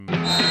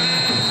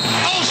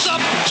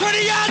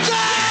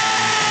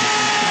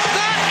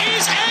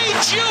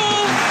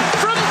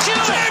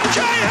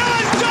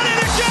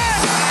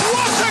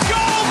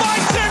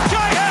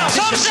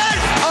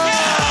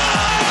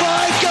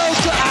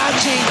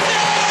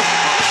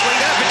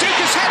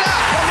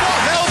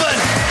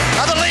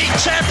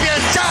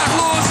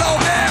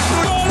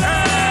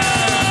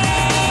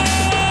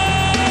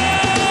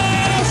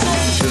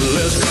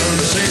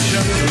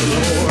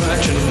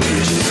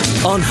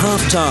On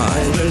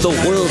Halftime, the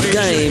World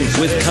Game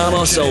with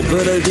Carlos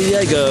Alberto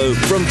Diego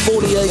from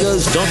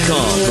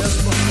 4diegos.com.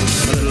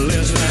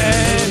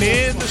 And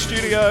in the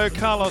studio,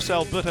 Carlos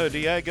Alberto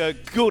Diego.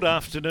 Good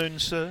afternoon,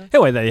 sir.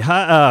 How are they?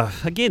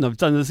 Again, I've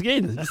done this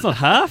again. It's not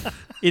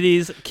half. It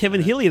is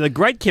Kevin Hillier, the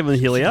great Kevin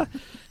Hillier.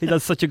 He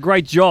does such a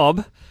great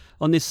job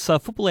on this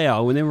football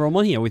hour whenever I'm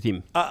on here with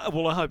him.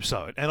 Well, I hope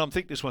so. And I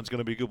think this one's going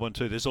to be a good one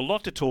too. There's a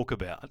lot to talk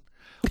about.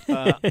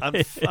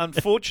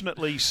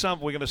 Unfortunately,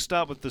 we're going to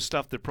start with the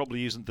stuff that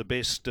probably isn't the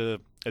best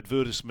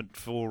advertisement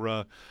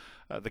for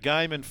the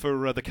game and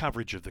for the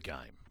coverage of the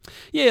game.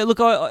 Yeah,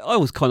 look, I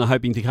was kind of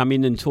hoping to come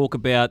in and talk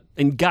about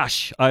and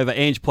gush over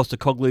Ange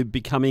Postecoglou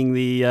becoming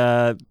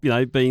the,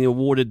 being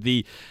awarded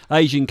the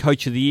Asian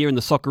Coach of the Year and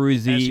the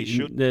Socceroos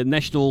the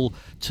National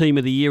Team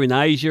of the Year in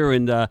Asia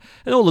and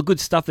all the good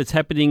stuff that's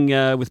happening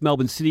with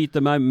Melbourne City at the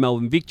moment,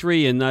 Melbourne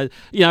Victory, and and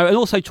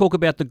also talk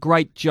about the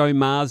great Joe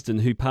Marsden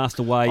who passed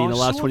away in the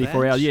last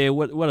 24 hours. Yeah,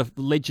 what a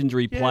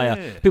legendary player.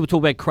 Yeah. People talk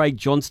about Craig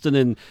Johnston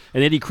and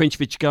Eddie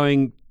Krenchvich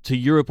going to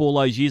Europe all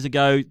those years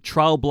ago,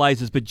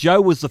 trailblazers, but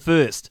Joe was the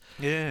first.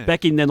 Yeah.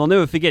 Back in then, I'll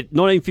never forget,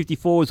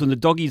 1954 was when the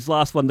Doggies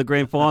last won the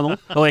grand final.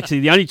 Oh,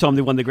 actually, the only time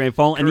they won the grand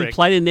final. Correct. And he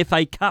played in an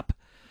FA Cup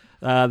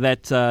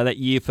that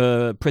year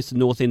for Preston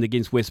North End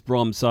against West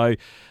Brom. So,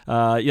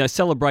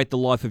 celebrate the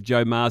life of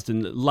Joe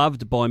Marsden,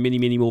 loved by many,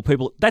 many more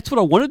people. That's what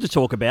I wanted to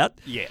talk about.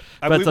 Yeah.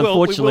 But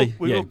unfortunately...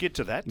 We will get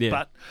to that.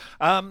 Yeah.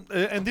 But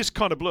and this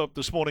kind of blew up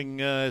this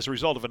morning as a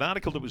result of an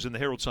article that was in the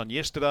Herald Sun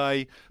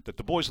yesterday that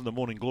the boys in the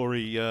Morning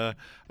Glory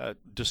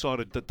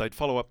decided that they'd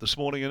follow up this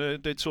morning,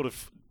 and it sort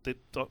of...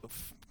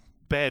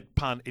 bad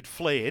pun, it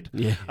flared.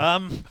 Yeah.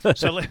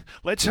 So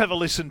let's have a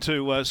listen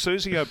to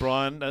Susie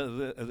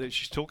O'Brien.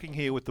 She's talking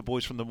here with the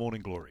boys from the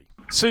Morning Glory.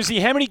 Susie,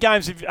 how many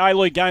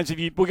A-League games have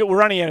you? We're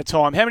running out of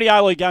time. How many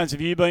A-League games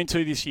have you been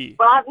to this year?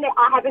 Well,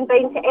 I haven't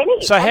been to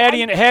any. So how do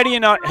you know?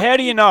 That,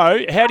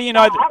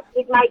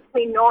 it makes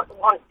me not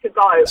want to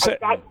go. So- and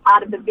that's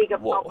part of the bigger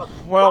problem.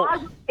 well- Why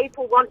would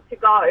people want to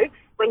go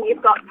when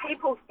you've got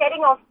people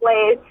setting off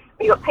flares?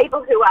 When you've got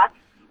people who are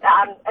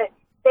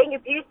being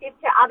abusive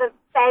to other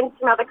fans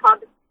from other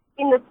clubs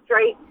in the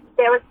street.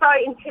 They were so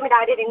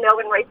intimidated in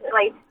Melbourne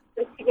recently.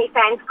 The Sydney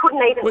fans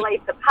couldn't even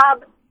leave the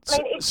pub.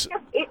 I mean,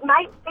 it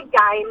makes the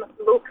game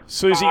look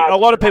Susie, bad. a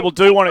lot of people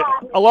do want to.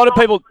 A lot of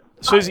people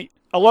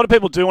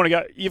do want to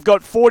go. You've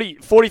got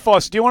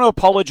 45. So do you want to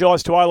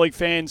apologise to A-League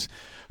fans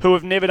who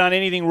have never done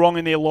anything wrong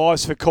in their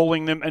lives for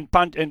calling them and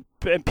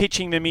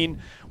pitching them in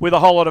with a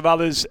whole lot of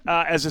others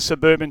as a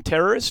suburban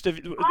terrorist? I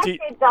said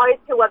those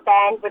who were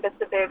banned were the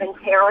suburban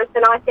terrorists,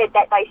 and I said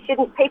that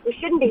people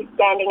shouldn't be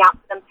standing up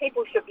for them.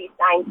 People should be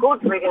saying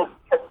good riddance,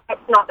 because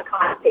that's not the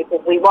kind of people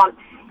we want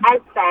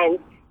as fans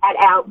at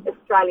our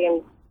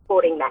Australian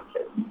sporting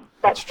matches.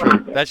 That's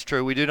true. That's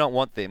true. We do not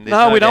want them.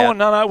 No, we don't want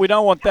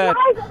that.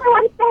 Why is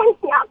everyone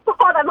standing up for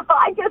them?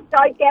 I just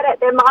don't get it.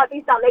 There might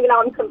be something that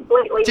I'm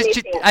completely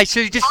missing. Hey,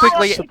 Susie, just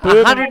quickly,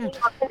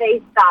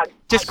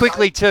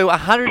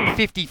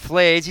 150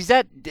 flares. Is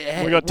that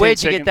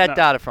where'd you get that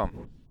data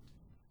from?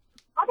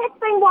 Oh, that's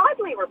been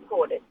widely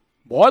reported.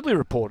 Widely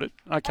reported.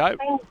 Okay. It's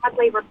been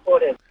widely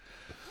reported.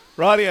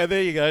 Rightio,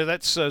 there you go.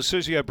 That's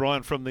Susie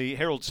O'Brien from the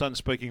Herald Sun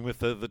speaking with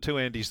the two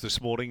Andys this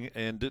morning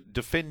and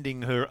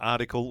defending her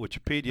article, which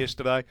appeared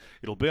yesterday.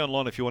 It'll be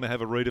online if you want to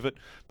have a read of it.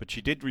 But she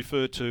did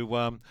refer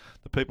to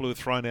the people who are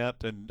thrown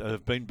out and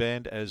have been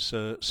banned as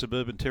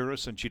suburban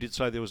terrorists, and she did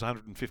say there was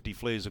 150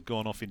 flares have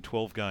gone off in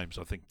 12 games,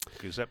 I think.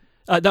 Is that...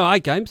 No,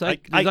 8 games. There's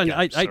only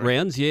games, eight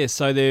rounds, yeah.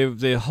 So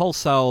they're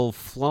wholesale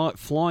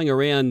flying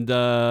around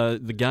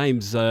the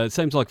games. It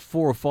seems like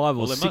 4 or 5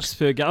 or 6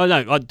 per game.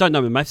 I don't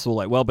know the maths all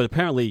that well, but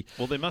apparently...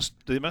 Well, there must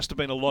have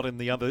been a lot in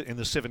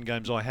the 7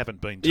 games I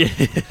haven't been to,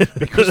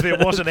 because there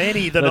wasn't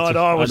any the night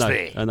I was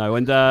there. I know,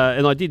 and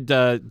I did do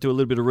a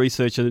little bit of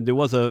research, and there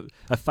was a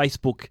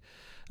Facebook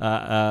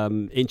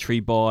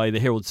entry by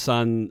the Herald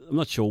Sun. I'm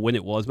not sure when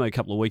it was, maybe a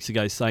couple of weeks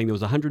ago, saying there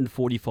was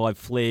 145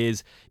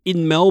 flares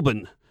in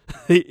Melbourne.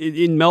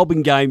 In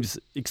Melbourne games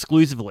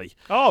exclusively.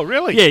 Oh,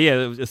 really?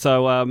 Yeah.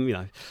 So,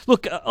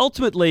 look,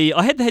 ultimately,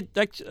 I had,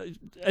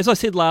 as I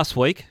said last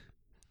week,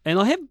 and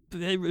I have,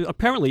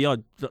 apparently,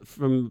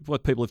 from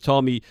what people have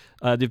told me,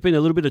 there's been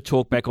a little bit of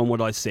talk back on what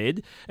I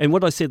said. And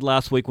what I said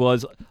last week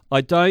was,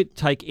 I don't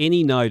take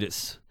any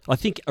notice. I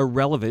think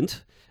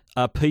irrelevant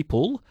are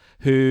people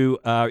who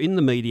are in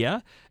the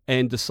media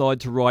and decide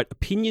to write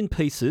opinion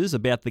pieces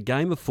about the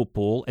game of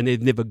football, and they've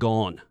never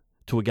gone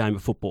to a game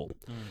of football.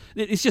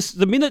 It's just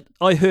the minute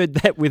I heard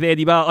that with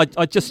Andy Barr,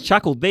 I just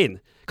chuckled then,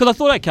 because I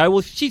thought, okay, well,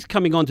 if she's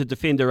coming on to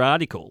defend her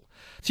article,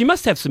 she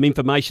must have some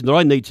information that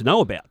I need to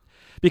know about.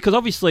 Because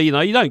obviously, you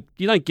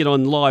don't get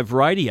on live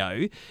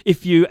radio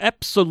if you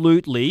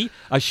absolutely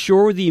are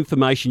sure of the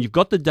information, you've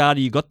got the data,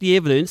 you've got the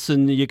evidence,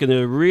 and you're going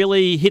to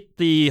really hit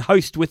the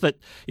host with it,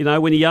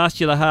 when he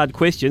asks you the hard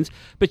questions.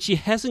 But she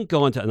hasn't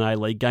gone to an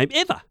A-League game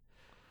ever.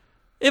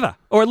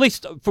 Or at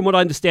least, from what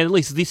I understand, at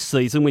least this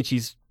season when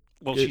she's...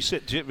 Well, she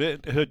said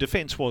her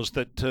defence was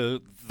that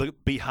the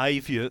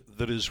behaviour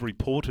that is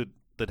reported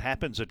that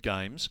happens at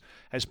games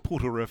has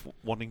put her off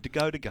wanting to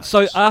go to games.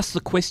 So ask the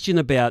question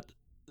about,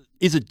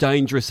 is it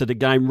dangerous at a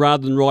game,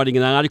 rather than writing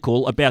an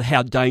article about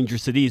how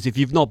dangerous it is if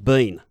you've not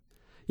been.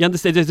 You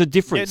understand? There's a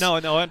difference. Yeah,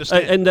 no, I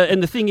understand.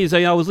 And the thing is,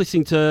 I was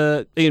listening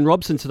to Ian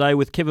Robson today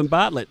with Kevin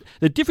Bartlett.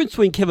 The difference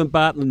between Kevin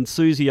Bartlett and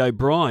Susie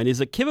O'Brien is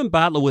that Kevin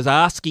Bartlett was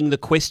asking the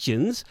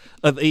questions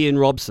of Ian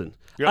Robson.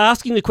 Yep.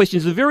 Asking the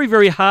questions a very,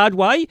 very hard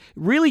way,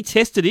 really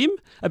tested him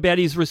about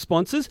his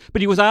responses,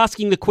 but he was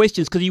asking the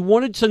questions because he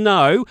wanted to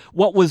know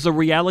what was the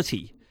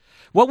reality.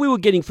 What we were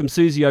getting from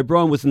Susie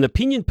O'Brien was an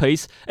opinion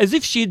piece, as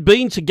if she had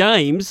been to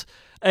games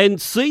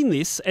and seen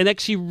this and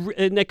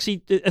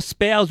actually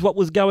espoused what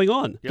was going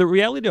on, the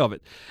reality of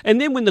it. And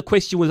then when the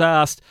question was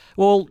asked,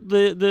 well,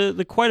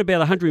 the quote about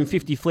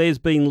 150 flares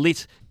being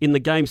lit in the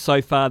game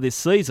so far this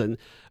season,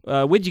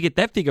 where'd you get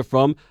that figure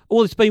from?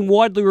 Well, it's been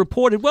widely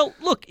reported. Well,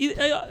 look,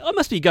 I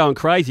must be going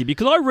crazy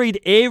because I read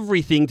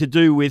everything to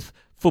do with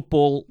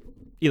football,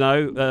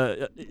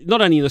 not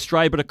only in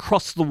Australia but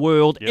across the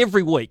world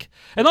every week.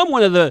 And I'm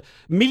one of the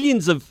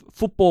millions of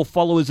football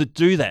followers that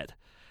do that.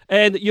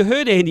 And you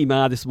heard Andy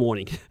Marr this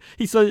morning.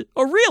 He said,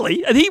 oh,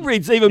 really? And he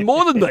reads even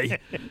more than me.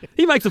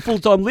 He makes a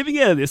full-time living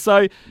out of this.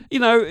 So,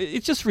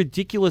 it's just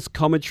ridiculous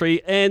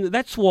commentary. And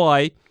that's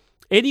why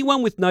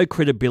anyone with no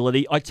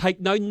credibility, I take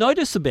no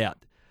notice about.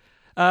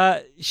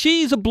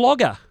 She is a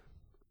blogger.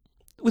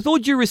 With all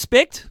due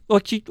respect,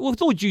 with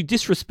all due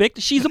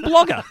disrespect, she's a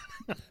blogger.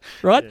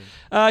 Right?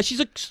 Yeah. She's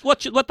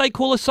what they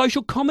call a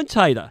social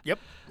commentator. Yep.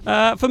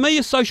 For me,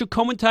 a social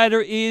commentator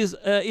is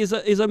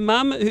a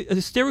mum, a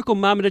hysterical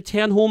mum at a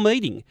town hall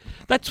meeting.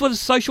 That's what a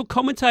social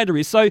commentator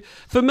is. So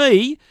for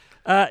me,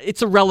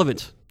 it's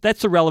irrelevant.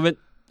 That's irrelevant.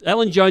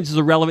 Alan Jones is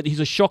irrelevant. He's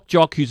a shock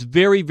jock who's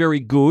very, very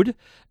good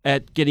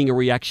at getting a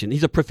reaction.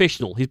 He's a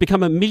professional. He's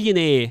become a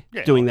millionaire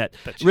doing that.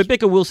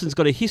 Rebecca Wilson's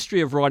got a history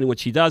of writing what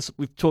she does.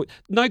 We've talked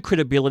no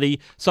credibility.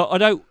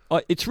 So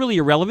it's really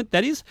irrelevant,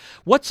 that is.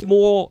 What's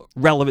more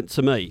relevant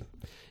to me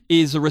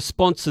is the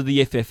response of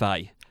the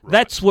FFA. Right.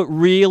 That's what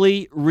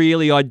really,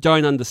 really I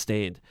don't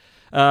understand.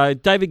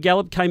 David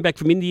Gallup came back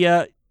from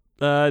India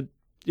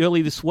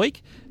early this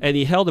week and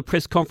he held a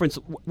press conference.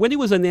 When he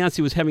was announced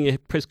he was having a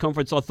press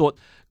conference, I thought,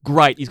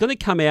 great, he's going to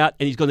come out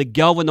and he's going to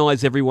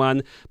galvanise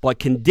everyone by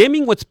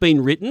condemning what's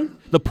been written,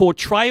 the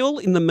portrayal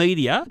in the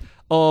media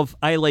of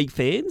A-League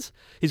fans.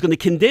 He's going to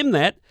condemn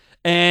that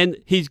and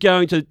he's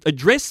going to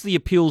address the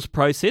appeals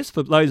process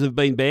for those who have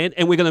been banned,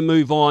 and we're going to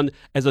move on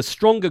as a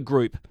stronger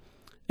group.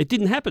 It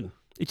didn't happen.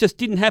 It just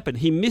didn't happen.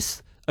 He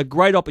missed a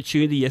great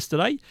opportunity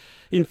yesterday.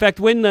 In fact,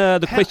 when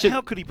question...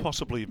 How could he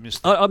possibly have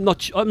missed that? I'm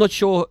not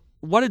sure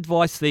what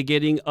advice they're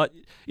getting.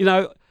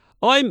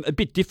 I'm a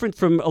bit different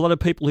from a lot of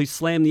people who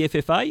slam the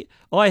FFA.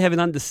 I have an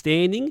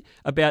understanding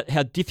about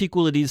how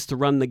difficult it is to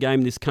run the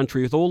game in this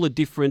country with all the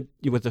different,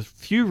 with the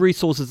few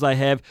resources they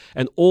have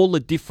and all the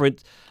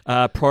different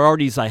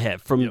priorities they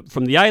have,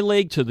 from the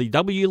A-League to the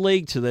W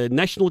League to the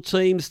national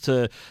teams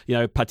to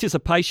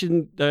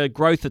participation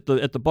growth at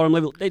the bottom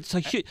level. It's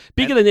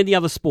bigger than any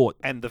other sport.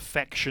 And the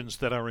factions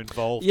that are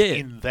involved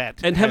in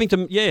that, and having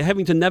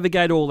to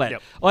navigate all that.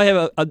 Yep.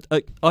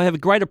 I have a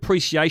great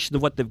appreciation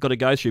of what they've got to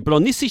go through. But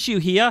on this issue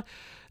here,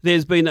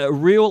 there's been a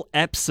real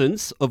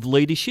absence of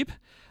leadership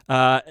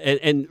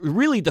and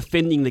really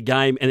defending the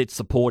game and its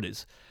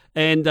supporters.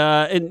 And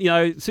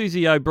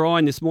Susie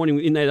O'Brien this morning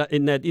in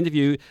that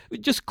interview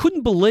just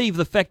couldn't believe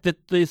the fact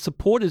that the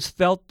supporters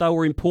felt they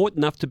were important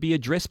enough to be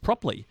addressed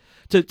properly,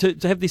 to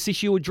have this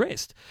issue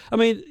addressed. I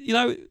mean,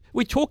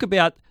 we talk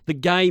about the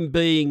game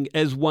being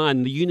as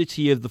one, the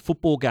unity of the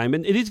football game,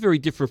 and it is very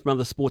different from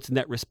other sports in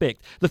that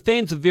respect. The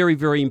fans are very,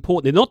 very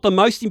important. They're not the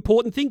most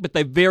important thing, but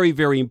they're very,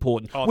 very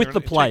important with the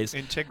players.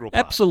 Integral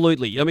part.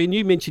 Absolutely. I mean,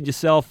 you mentioned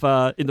yourself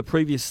in the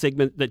previous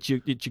segment that you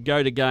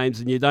go to games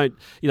and you don't,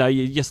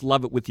 you just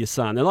love it with your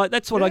son, and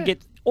that's what I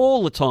get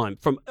all the time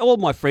from all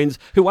my friends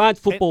who aren't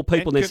football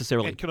people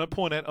necessarily. And can I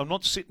point out, I'm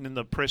not sitting in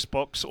the press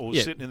box or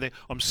sitting in there.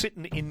 I'm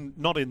sitting in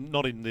not in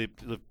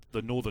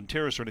the Northern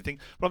Terrace or anything,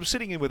 but I'm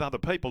sitting in with other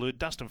people.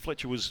 Dustin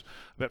Fletcher was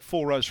about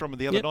 4 rows from me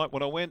the other night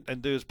when I went,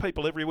 and there's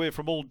people everywhere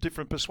from all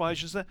different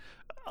persuasions there.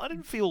 I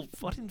didn't feel.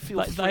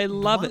 They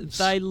love it.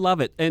 They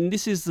love it, and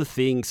this is the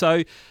thing.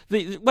 So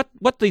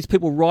what these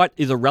people write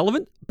is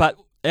irrelevant, but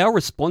our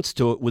response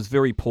to it was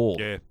very poor.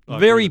 Yeah,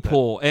 very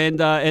poor. And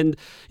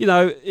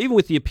even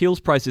with the appeals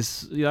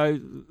process,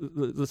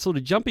 the sort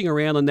of jumping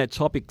around on that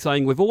topic,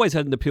 saying we've always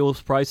had an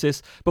appeals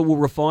process, but we'll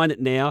refine it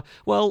now.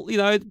 Well,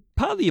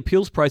 part of the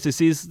appeals process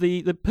is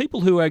the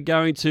people who are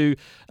going to,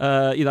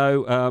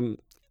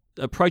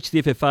 approach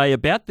the FFA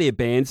about their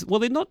bans. Well,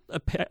 they're not.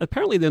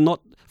 Apparently, they're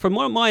not. From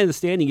my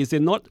understanding, is they're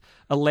not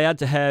allowed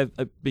to have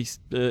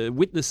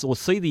witness or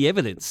see the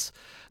evidence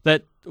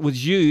that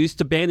was used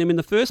to ban him in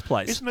the first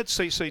place. Isn't it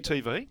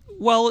CCTV?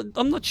 Well,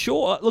 I'm not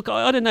sure. Look,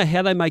 I don't know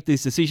how they make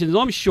these decisions.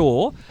 I'm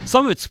sure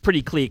some of it's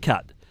pretty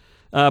clear-cut.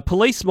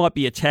 Police might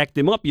be attacked.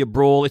 There might be a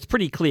brawl. It's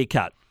pretty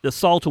clear-cut. the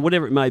salt or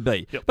whatever it may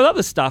be. Yep. But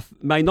other stuff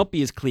may not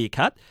be as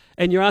clear-cut,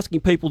 and you're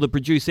asking people to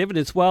produce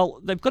evidence. Well,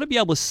 they've got to be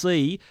able to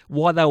see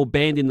why they were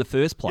banned in the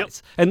first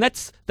place. Yep. And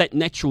that's that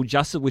natural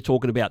justice we're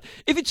talking about.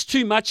 If it's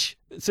too much,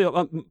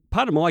 so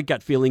part of my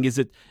gut feeling is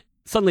that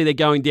suddenly they're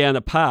going down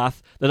a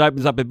path that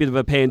opens up a bit of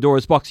a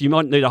Pandora's box. You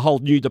might need a whole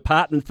new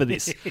department for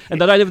this.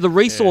 And they don't have the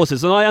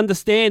resources. And I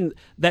understand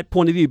that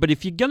point of view. But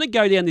if you're going to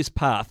go down this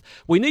path,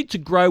 we need to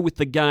grow with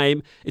the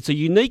game. It's a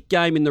unique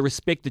game in the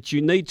respect that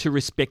you need to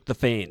respect the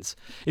fans.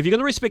 If you're going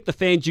to respect the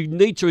fans, you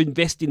need to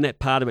invest in that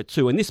part of it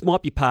too. And this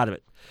might be part of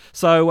it.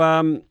 So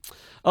I'm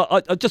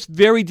just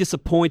very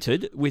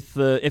disappointed with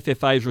the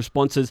FFA's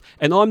responses.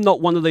 And I'm not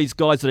one of these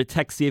guys that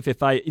attacks the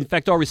FFA. In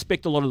fact, I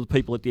respect a lot of the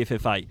people at the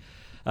FFA.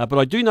 But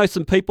I do know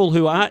some people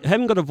who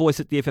haven't got a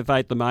voice at the FFA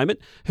at the moment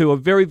who are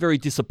very, very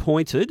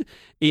disappointed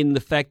in the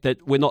fact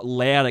that we're not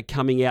louder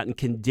coming out and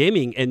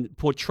condemning and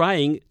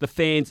portraying the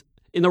fans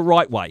in the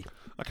right way.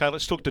 Okay,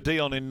 let's talk to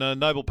Dion in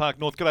Noble Park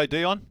North. G'day,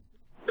 Dion.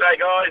 G'day,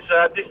 guys.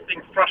 This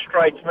thing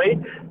frustrates me.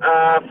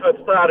 For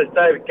starters,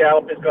 David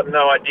Gallop has got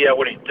no idea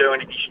what he's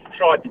doing. He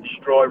tried to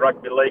destroy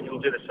rugby league. He'll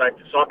do the same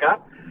to soccer.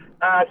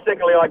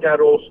 Secondly, I go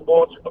to all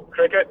sports,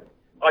 cricket.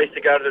 I used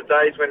to go to the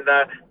days when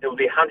there would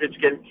be hundreds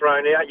getting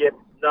thrown out, yet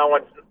no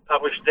one's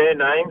published their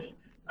names.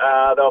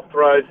 They'll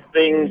throw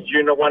things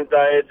during the one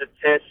day as a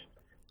test.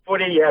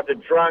 Footy, you have the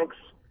drunks,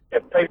 you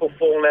have people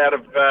falling out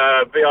of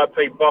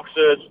VIP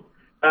boxes.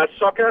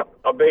 Soccer,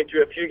 I've been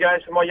to a few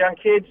games for my young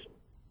kids.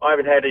 I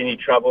haven't had any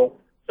trouble.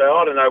 So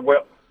I don't know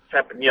what's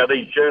happened.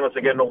 These journalists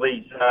are getting all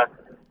these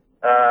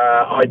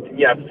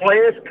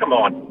flares. Come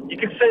on. You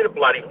can see the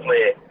bloody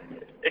flare.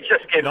 It's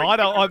just getting... No, I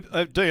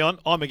don't. Dion,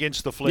 I'm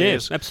against the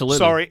flares. Yeah, absolutely.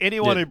 Sorry,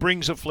 anyone who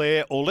brings a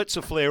flare or lets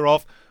a flare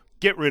off,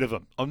 get rid of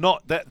them. I'm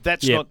not.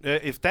 That's not.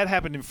 If that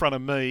happened in front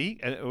of me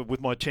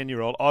with my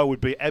 10-year-old, I would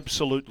be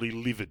absolutely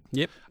livid.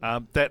 Yep.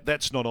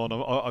 That's not on.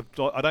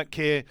 I don't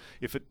care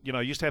if it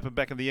used to happen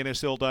back in the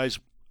NSL days.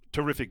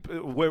 Terrific.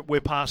 We're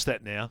past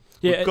that now.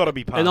 Yeah, we've got to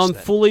be past that. And I'm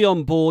that. fully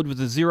on board with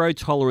the zero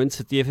tolerance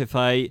that the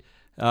FFA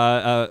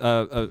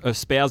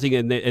espousing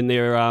and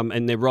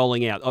they're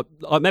rolling out.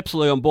 I'm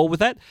absolutely on board with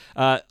that.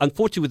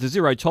 Unfortunately, with the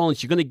zero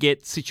tolerance, you're going to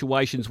get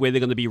situations where they're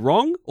going to be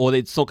wrong or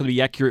it's not going to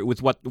be accurate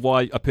with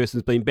why a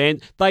person's been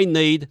banned. They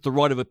need the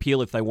right of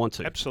appeal if they want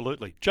to.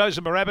 Absolutely. Joe's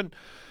in Moorabbin.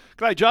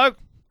 G'day, Joe.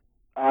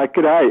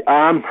 G'day.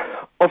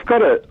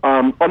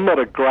 I'm not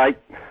a great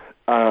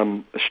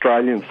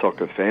Australian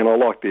soccer fan. I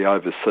like the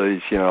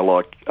overseas,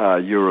 like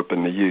Europe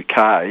and the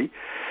UK.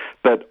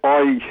 But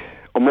I'm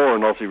more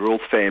an Aussie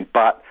rules fan,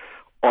 but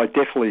I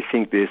definitely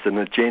think there's an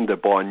agenda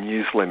by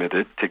News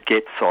Limited to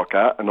get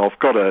soccer, and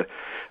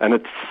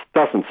it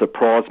doesn't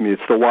surprise me.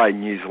 It's the way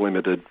News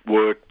Limited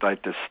work. They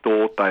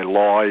distort, they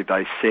lie,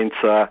 they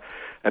censor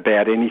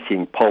about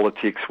anything,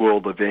 politics,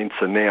 world events,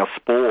 and now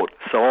sport.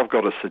 So I've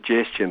got a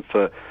suggestion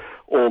for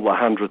all the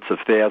hundreds of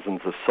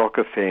thousands of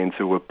soccer fans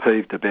who are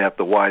peeved about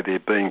the way they're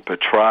being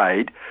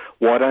portrayed.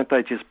 Why don't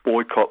they just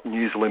boycott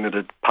News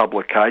Limited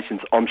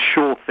publications? I'm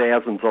sure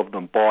thousands of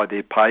them buy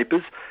their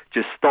papers.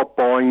 Just stop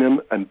buying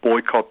them and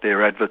boycott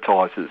their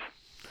advertisers.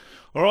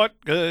 All right,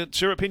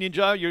 it's your opinion,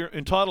 Joe. You're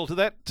entitled to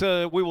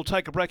that. We will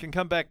take a break and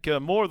come back.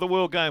 More of the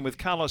World Game with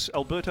Carlos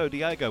Alberto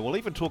Diego. We'll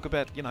even talk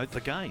about,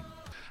 the game.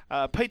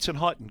 Pete's in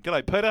Highton.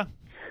 G'day, Peter.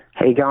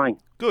 How you going?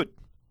 Good.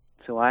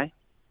 Today?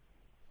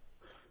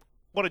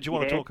 What did you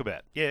want to talk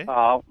about? Yeah.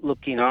 Oh, look,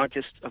 I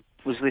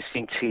was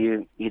listening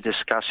to your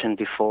discussion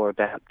before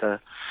about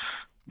the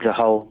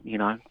whole,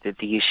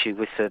 the issue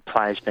with the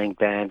players being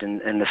banned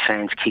and the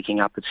fans kicking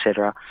up,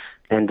 etc.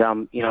 And,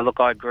 look,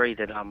 I agree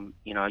that,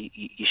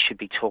 you should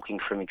be talking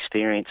from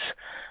experience,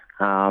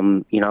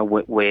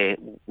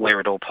 where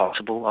at all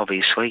possible,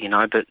 obviously,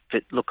 but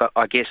look,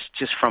 I guess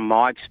just from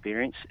my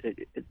experience,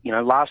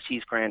 last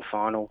year's grand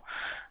final,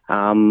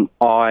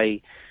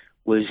 I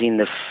was in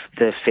the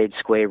Fed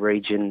Square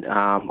region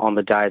on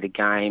the day of the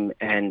game,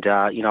 and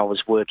I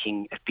was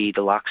working at Beer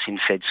Deluxe in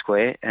Fed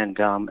Square, and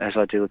as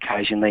I do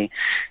occasionally,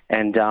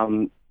 and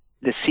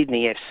the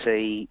Sydney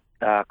FC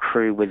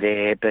crew were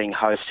there, being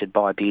hosted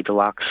by Beer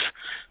Deluxe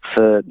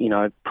for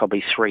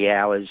probably 3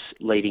 hours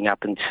leading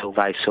up until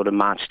they sort of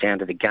marched down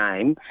to the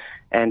game,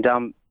 and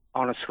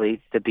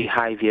honestly, the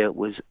behaviour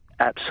was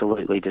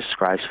absolutely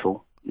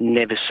disgraceful.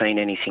 Never seen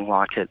anything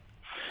like it.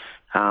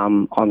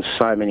 On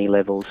so many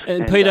levels.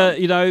 And Peter,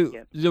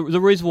 the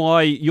reason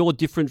why you're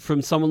different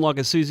from someone like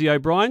a Susie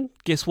O'Brien,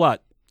 guess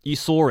what? You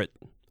saw it.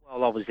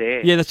 Well, I was there.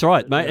 Yeah, that's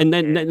right, mate. And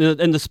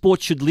and the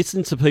sport should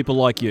listen to people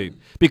like you,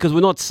 because we're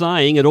not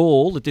saying at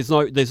all that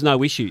there's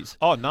no issues.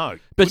 Oh no,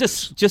 but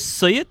just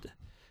see it,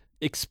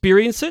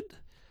 experience it,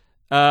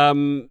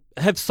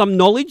 have some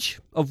knowledge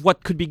of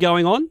what could be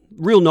going on,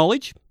 real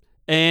knowledge,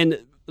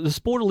 and the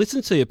sport will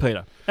listen to you,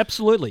 Peter.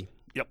 Absolutely.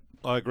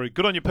 I agree.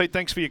 Good on you, Pete.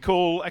 Thanks for your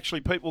call.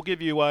 Actually, Pete, we'll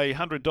give you a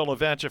 $100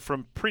 voucher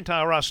from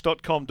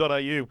printrus.com.au.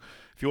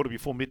 If you order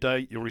before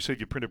midday, you'll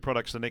receive your printed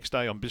products the next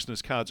day on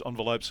business cards,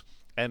 envelopes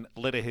and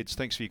letterheads.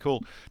 Thanks for your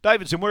call.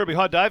 David's in Werribee.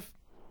 Hi, Dave.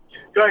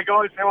 G'day,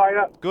 guys. How are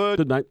you? Good.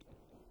 Good, mate.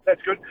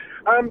 That's good.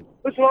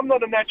 Listen, I'm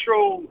not a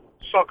natural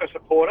soccer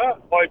supporter.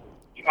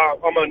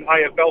 I'm an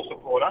AFL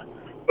supporter,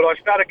 but I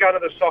started going to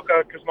the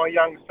soccer because my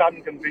young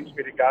son convinced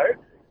me to go.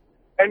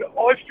 And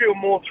I feel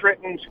more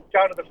threatened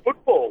going to the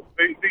football,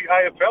 the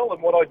AFL,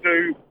 than what I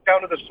do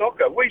going to the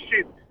soccer. We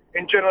sit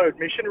in general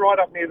admission right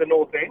up near the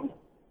North End,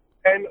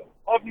 and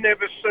I've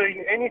never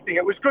seen anything.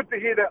 It was good to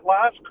hear that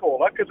last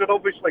caller because it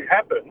obviously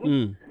happened,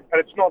 and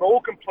it's not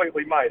all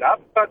completely made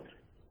up. But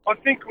I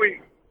think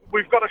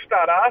we've got to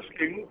start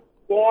asking,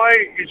 why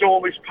is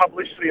all this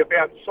publicity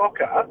about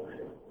soccer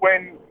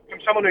when, from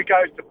someone who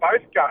goes to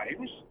both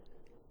games,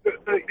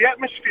 the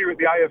atmosphere of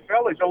the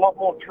AFL is a lot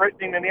more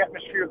threatening than the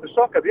atmosphere of the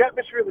soccer. The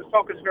atmosphere of the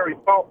soccer is very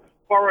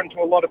foreign to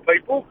a lot of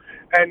people,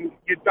 and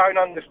you don't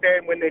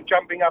understand when they're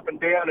jumping up and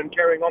down and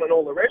carrying on and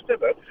all the rest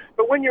of it.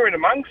 But when you're in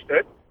amongst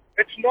it,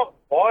 it's not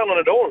violent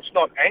at all. It's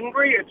not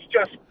angry. It's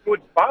just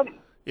good fun.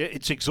 Yeah,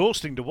 it's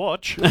exhausting to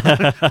watch.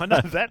 I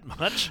know that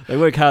much. They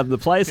work hard in the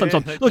players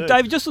sometimes. Yeah, Look, do.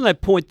 David, just on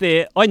that point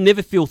there, I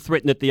never feel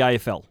threatened at the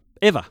AFL,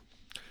 ever.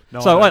 No,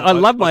 So I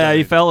love my I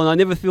don't AFL, and I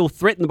never feel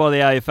threatened by the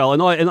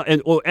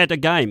AFL, or at a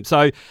game.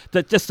 So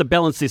that just to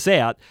balance this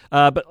out.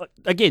 But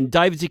again,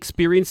 David's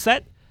experienced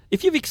that.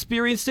 If you've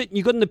experienced it and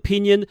you've got an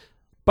opinion,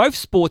 both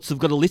sports have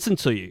got to listen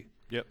to you.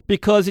 Yep.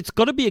 Because it's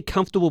got to be a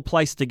comfortable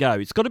place to go.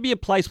 It's got to be a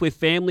place where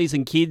families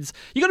and kids,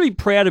 you've got to be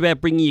proud about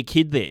bringing your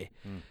kid there.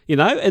 You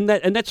know, and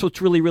that's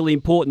what's really, really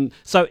important.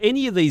 So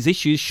any of these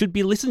issues should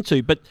be listened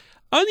to, but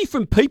only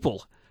from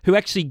people who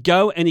actually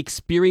go and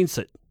experience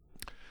it.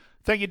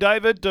 Thank you,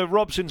 David.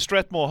 Rob's in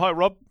Strathmore. Hi,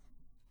 Rob.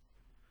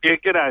 Yeah,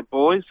 g'day,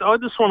 boys. I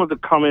just wanted to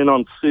comment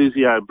on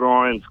Susie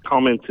O'Brien's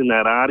comments in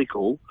that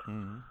article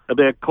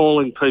about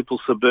calling people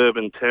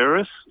suburban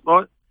terrorists.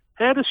 Like,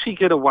 how does she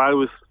get away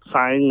with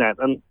saying that?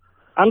 And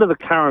under the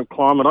current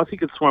climate, I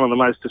think it's one of the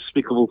most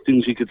despicable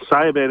things you could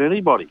say about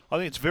anybody. I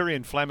think it's very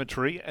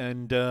inflammatory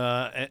and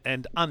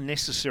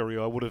unnecessary,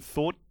 I would have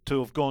thought, to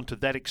have gone to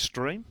that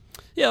extreme.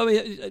 Yeah, I mean,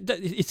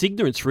 it's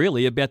ignorance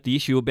really about the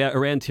issue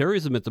around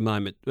terrorism at the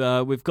moment.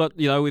 We've got,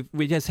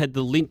 we just had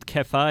the Lindt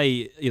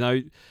Cafe,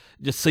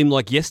 just seemed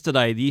like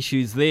yesterday, the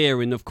issues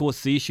there, and of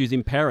course the issues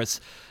in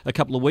Paris a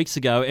couple of weeks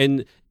ago.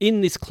 And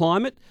in this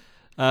climate,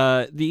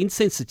 the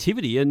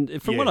insensitivity,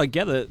 and from what I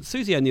gather,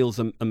 Susie O'Neill's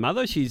a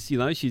mother. She's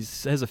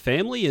has a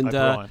family, and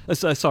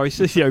sorry,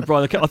 Susie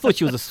O'Brien. I thought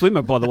she was a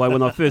swimmer, by the way,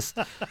 when I first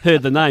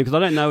heard the name, because I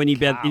don't know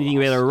anything about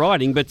her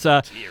writing.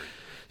 But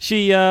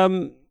she, I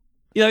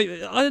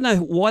don't know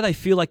why they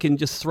feel they can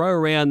just throw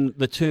around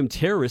the term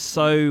terrorist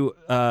so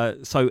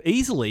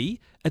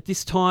easily at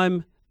this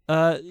time.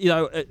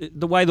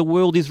 The way the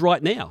world is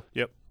right now.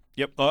 Yep.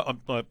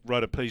 I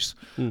wrote a piece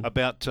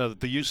about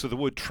the use of the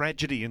word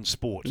tragedy in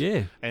sport.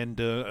 Yeah. And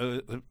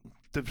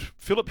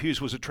Philip Hughes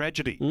was a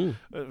tragedy.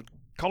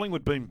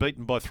 Collingwood being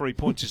beaten by 3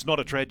 points is not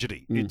a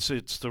tragedy.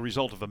 It's the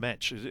result of a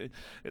match.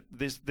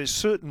 There's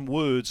certain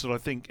words that I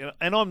think,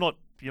 and I'm not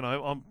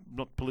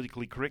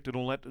politically correct and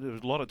all that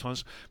a lot of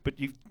times, but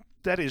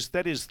that is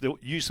the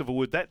use of a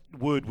word. That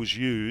word was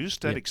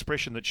used, that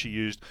expression that she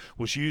used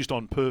was used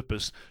on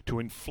purpose to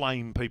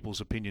inflame people's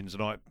opinions,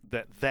 and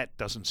that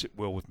doesn't sit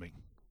well with me.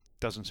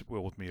 Doesn't sit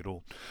well with me at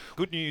all.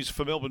 Good news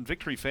for Melbourne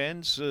Victory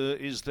fans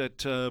is that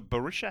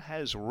Berisha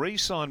has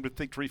re-signed with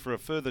Victory for a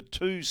further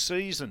 2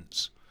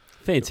 seasons.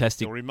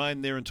 Fantastic. They'll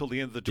remain there until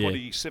the end of the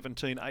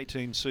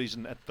 2017-18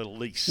 season at the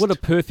least. What a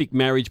perfect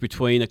marriage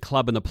between a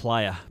club and a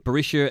player.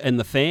 Berisha and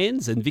the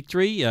fans and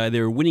Victory,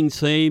 they're a winning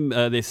team.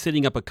 They're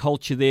setting up a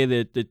culture there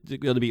that's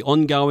going to be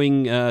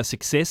ongoing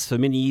success for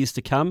many years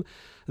to come.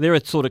 They're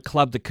a sort of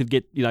club that could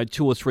get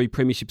 2 or 3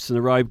 premierships in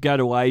a row, go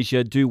to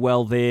Asia, do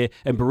well there,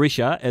 and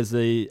Berisha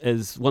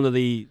as one of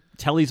the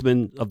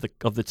talisman of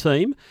the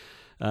team.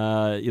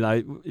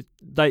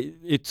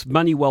 It's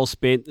money well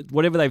spent.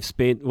 Whatever they've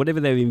spent, whatever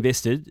they've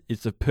invested,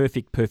 it's a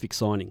perfect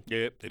signing.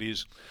 Yeah, it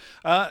is.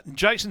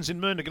 Jason's in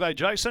Myrna. G'day,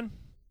 Jason.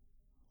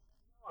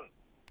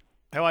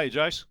 How are you,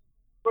 Jace?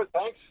 Good,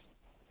 thanks.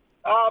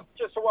 I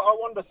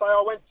wanted to say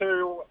I went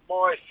to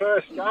my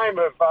first game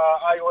of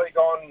A-League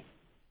on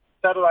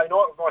Saturday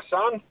night with my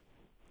son,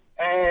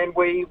 and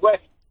we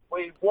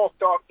walked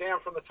down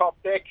from the top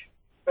deck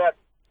about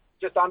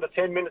just under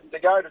 10 minutes to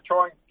go to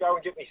try and go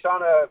and get my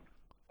son a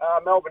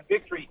Melbourne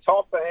Victory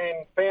top,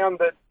 and found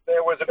that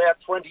there was about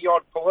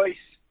 20-odd police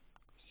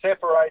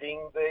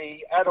separating the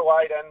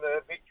Adelaide and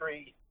the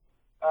Victory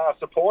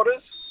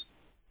supporters,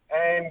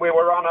 and we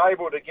were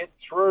unable to get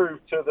through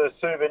to the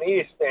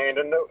souvenir stand,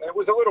 and it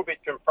was a little bit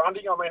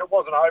confronting. I mean, it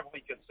wasn't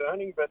overly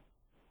concerning, but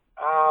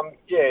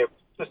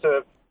just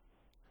a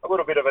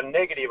little bit of a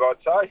negative, I'd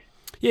say.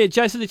 Yeah,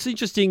 Jason, it's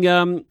interesting.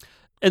 And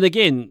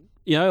again,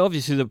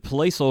 obviously the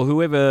police or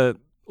whoever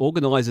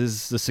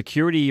organises the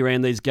security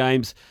around these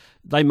games,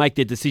 they make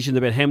their decision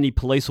about how many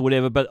police or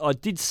whatever. But I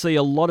did see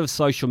a lot of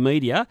social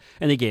media,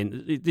 and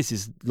again, this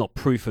is not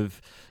proof of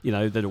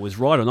that it was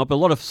right or not, but a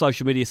lot of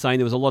social media saying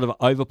there was a lot of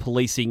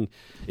over-policing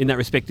in that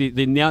respect.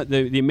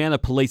 The amount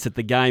of police at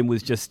the game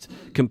was just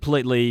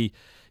completely,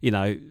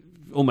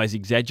 almost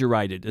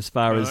exaggerated as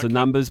far as the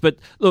numbers. But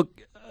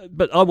look.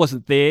 But I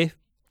wasn't there.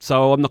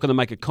 So I'm not going to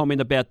make a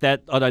comment about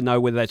that. I don't know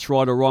whether that's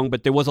right or wrong,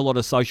 but there was a lot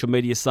of social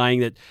media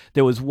saying that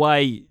there was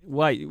way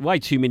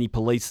too many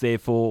police there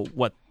for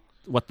what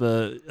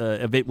the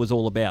event was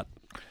all about.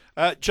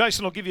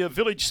 Jason, I'll give you a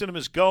Village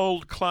Cinemas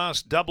Gold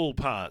Class double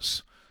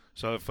pass.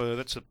 So if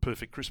that's a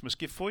perfect Christmas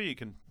gift for you, you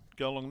can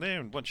go along there.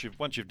 And once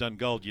you've done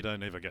gold, you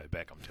don't ever go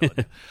back, I'm telling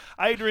you.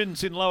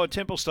 Adrian's in Lower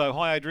Templestowe.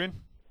 Hi,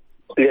 Adrian.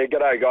 Yeah,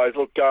 g'day, guys.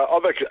 Look,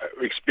 I've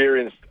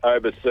experienced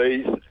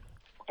overseas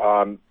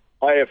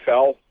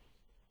AFL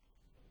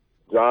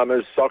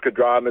dramas, soccer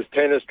dramas,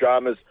 tennis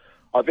dramas.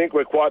 I think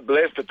we're quite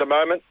blessed at the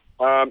moment.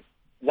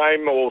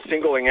 Name or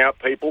singling out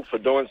people for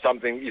doing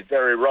something is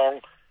very wrong.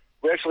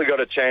 We actually got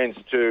a chance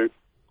to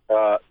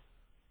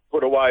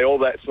put away all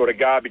that sort of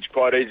garbage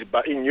quite easy.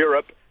 But in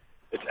Europe,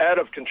 it's out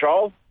of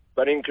control,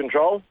 but in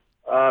control.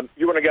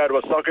 You want to go to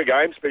a soccer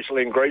game,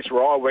 especially in Greece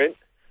where I went.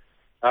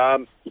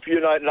 If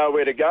you don't know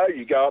where to go,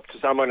 you go up to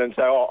someone and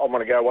say, I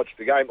want to go watch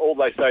the game. All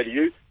they say to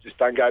you, just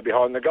don't go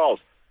behind the goals.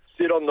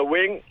 Sit on the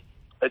wing.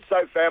 It's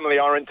so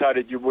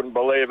family-orientated you wouldn't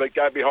believe it.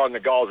 Go behind the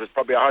goals. There's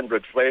probably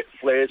 100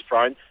 flares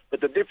thrown. But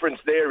the difference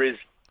there is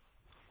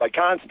they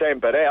can't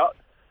stamp it out,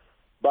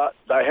 but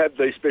they have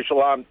these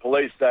special armed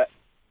police that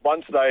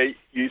once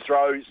you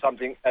throw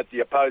something at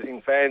the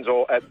opposing fans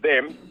or at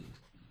them,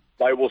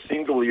 they will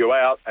single you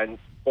out and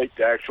beat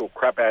the actual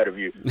crap out of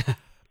you.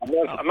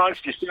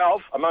 Amongst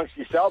yourself,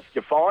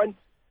 you're fine.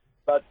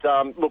 But,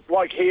 look,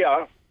 like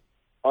here,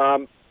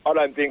 I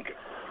don't think...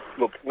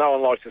 Look, no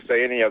one likes to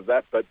see any of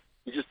that, but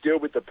you just deal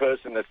with the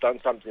person that's done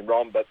something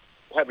wrong, but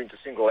having to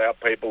single out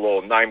people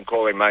or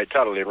name-calling, mate,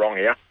 totally wrong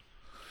here.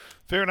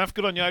 Fair enough.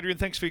 Good on you, Adrian.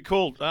 Thanks for your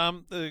call.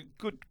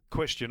 Good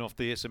question off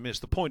the SMS.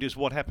 The point is,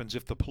 what happens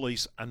if the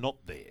police are not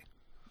there?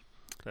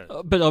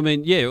 But, I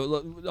mean, yeah,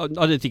 I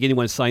don't think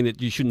anyone's saying that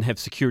you shouldn't have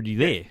security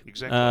there. Yeah,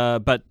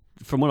 exactly. But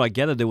from what I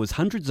gather, there was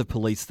hundreds of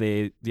police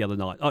there the other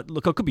night.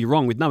 Look, I could be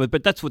wrong with numbers,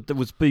 but that's what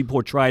was being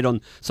portrayed on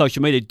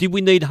social media. Did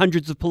we need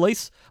hundreds of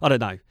police? I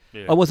don't know.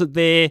 Yeah. I wasn't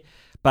there,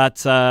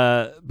 but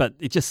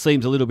it just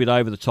seems a little bit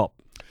over the top.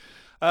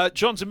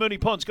 John's in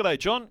Moonee Ponds. G'day,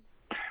 John.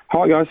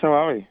 Hi, guys. How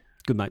are we?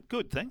 Good, mate.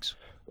 Good, thanks.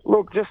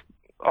 Look,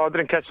 I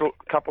didn't catch a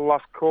couple of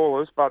last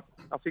callers, but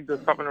I think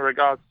there's something in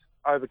regards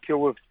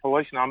overkill with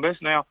police numbers.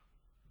 Now,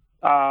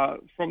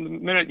 from the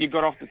minute you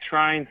got off the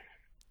train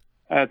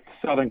at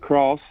Southern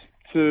Cross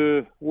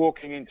to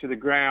walking into the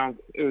ground,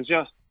 it was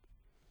just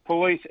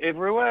police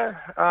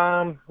everywhere.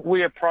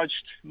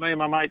 Me and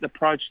my mate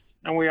approached,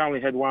 and we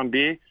only had one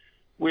beer.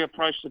 We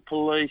approached the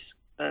police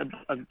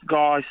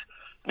guys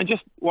and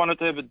just wanted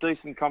to have a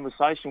decent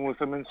conversation with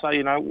them and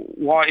say,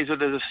 why is it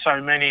there's so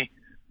many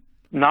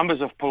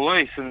numbers of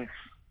police? And,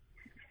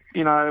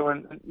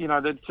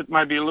 that's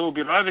maybe a little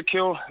bit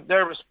overkill.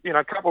 There was,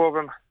 a couple of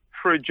them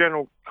threw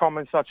general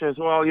comments such as,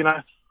 well,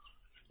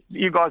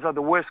 you guys are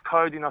the worst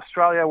code in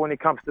Australia when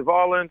it comes to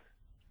violence.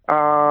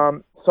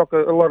 A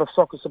lot of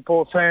soccer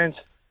support fans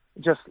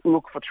just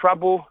look for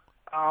trouble.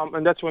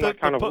 And that's when they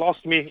kind of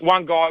lost me.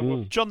 One guy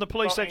was... John, the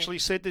police actually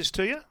said this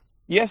to you?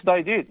 Yes,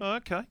 they did. Oh,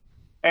 okay.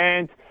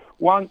 And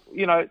when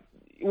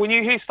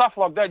you hear stuff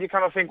like that, you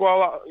kind of think,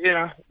 well,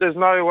 there's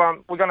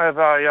no... we're going to have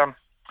a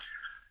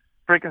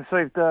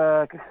preconceived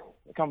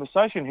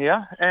conversation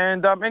here.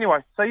 And anyway,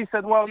 so he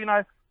said, well,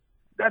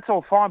 that's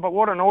all fine, but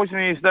what annoys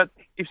me is that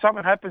if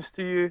something happens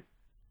to you,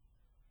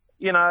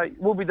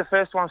 we'll be the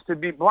first ones to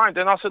be blamed.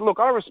 And I said, look,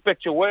 I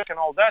respect your work and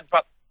all that,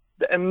 but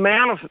the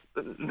amount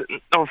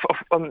of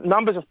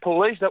numbers of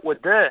police that were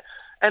there,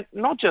 and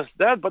not just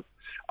that, but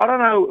I don't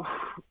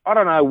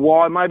know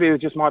why. Maybe it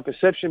was just my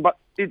perception, but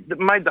it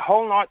made the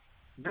whole night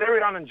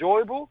very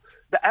unenjoyable.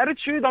 The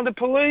attitude on the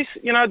police,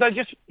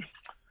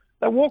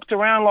 they walked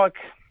around like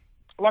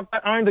they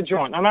owned the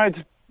joint. I know it's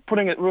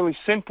putting it really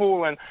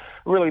simple and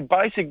really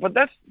basic, but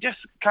that's just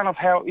kind of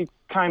how it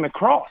came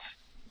across.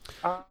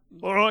 All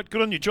right,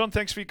 good on you, John.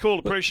 Thanks for your call.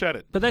 Appreciate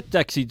it. But that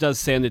actually does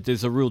sound that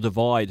there's a real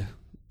divide,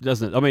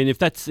 doesn't it? I mean, if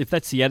that's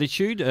the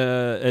attitude,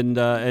 and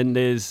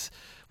there's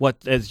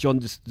what, as John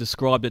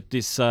described it,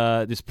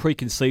 this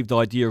preconceived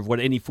idea of what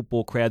any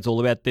football crowd's all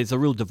about. There's a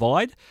real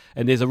divide,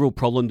 and there's a real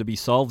problem to be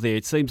solved there.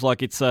 It seems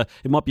like it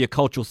might be a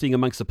cultural thing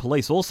amongst the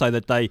police also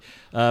that they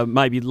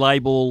maybe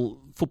label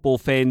football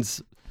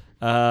fans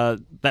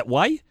that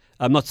way.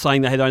 I'm not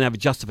saying they don't have a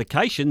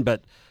justification,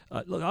 but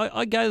look,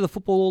 I go to the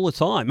football all the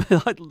time.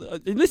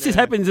 Unless this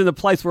happens in a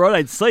place where I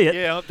don't see it.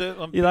 Yeah,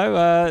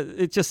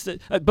 it just.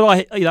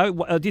 But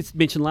I did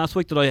mention last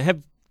week that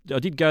I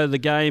did go to the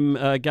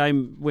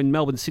game when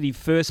Melbourne City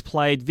first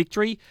played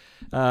Victory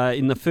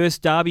in the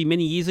first derby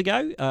many years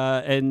ago,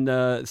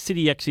 and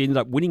City actually ended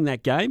up winning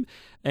that game,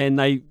 and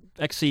they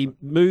actually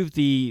moved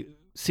the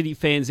City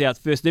fans out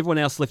first. Everyone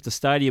else left the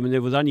stadium, and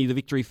there was only the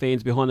Victory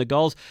fans behind the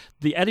goals.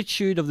 The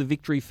attitude of the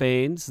Victory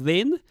fans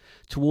then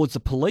towards the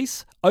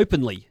police,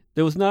 openly,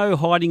 there was no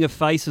hiding of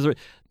faces. It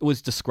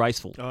was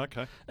disgraceful. Oh,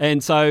 okay.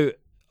 And so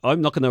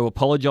I'm not going to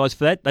apologise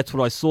for that. That's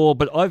what I saw.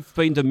 But I've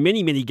been to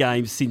many, many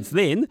games since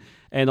then,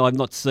 and I've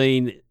not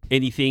seen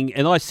anything.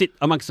 And I sit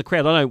amongst the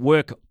crowd. I don't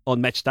work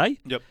on match day.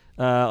 Yep.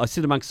 I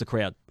sit amongst the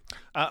crowd.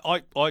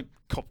 I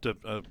copped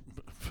a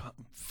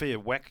fair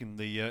whack in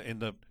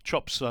the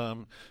chops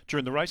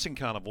during the racing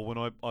carnival when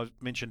I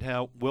mentioned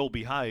how well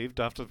behaved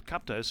after the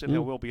Cup Day. I said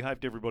how well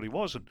behaved everybody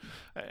was,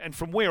 and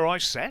from where I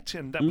sat,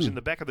 and that was in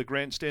the back of the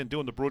grandstand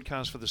doing the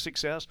broadcast for the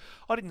 6 hours,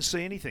 I didn't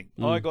see anything.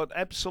 I got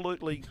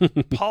absolutely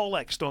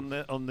poleaxed on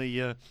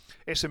the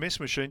SMS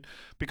machine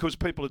because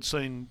people had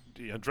seen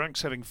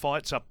drunks having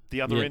fights up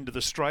the other end of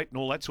the straight and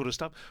all that sort of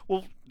stuff.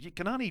 Well, you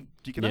can only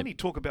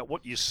talk about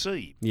what you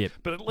see. Yep.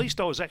 But at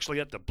least I was actually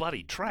at the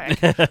bloody track.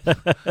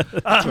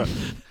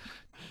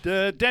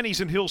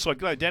 Danny's in Hillside.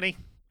 G'day, Danny.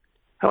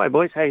 Hello,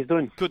 boys. How you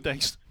doing? Good,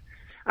 thanks.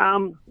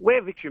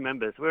 We're Victory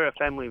members. We're a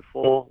family of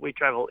 4. We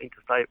travel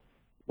interstate,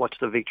 watch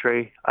the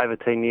Victory over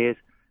 10 years.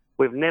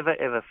 We've never,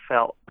 ever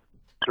felt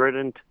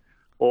threatened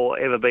or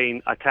ever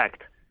been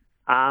attacked.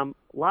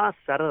 Last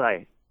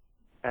Saturday,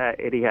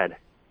 Eddie had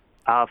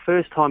our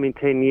first time in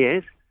 10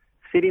 years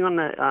sitting on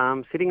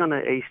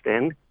the East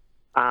End,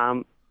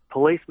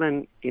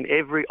 policemen in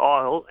every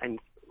aisle and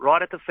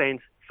right at the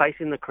fence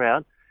facing the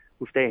crowd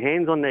with their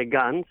hands on their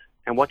guns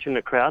and watching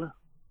the crowd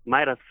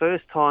made us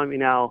first time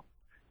in our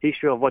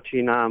history of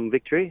watching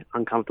Victory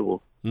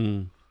uncomfortable.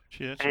 Gee,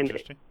 that's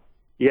interesting.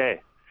 Yeah,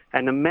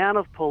 and the amount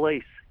of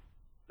police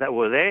that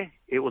were there,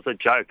 it was a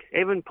joke.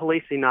 Even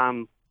police in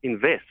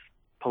vests,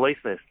 police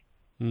vests.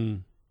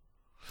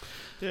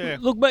 Yeah.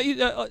 Look, mate,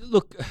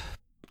 look.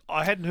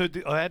 I hadn't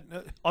heard.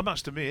 I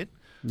must admit,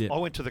 Yeah. I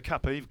went to the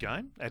Cup Eve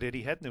game at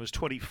Etihad, and there was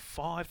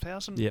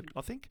 25,000. Yep.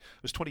 I think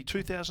it was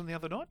 22,000 the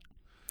other night.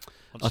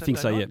 I think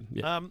so. Night.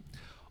 Yeah.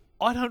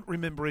 I don't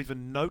remember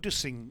even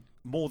noticing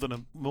more than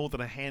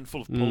a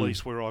handful of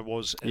police where I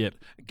was and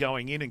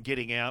going in and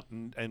getting out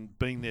and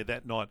being there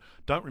that night.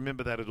 Don't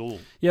remember that at all.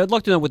 Yeah, I'd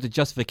like to know what the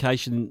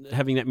justification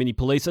having that many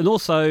police and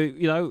also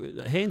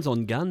hands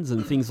on guns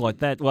and things like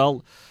that.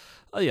 Well,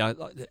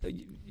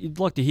 you'd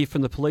like to hear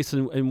from the police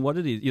and what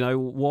it is.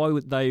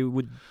 Why they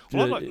would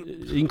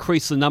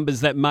increase the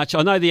numbers that much.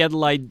 I know the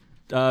Adelaide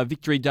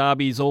Victory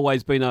Derby has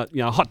always been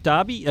a hot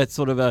derby. It's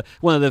sort of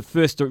one of the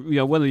first,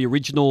 one of the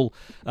original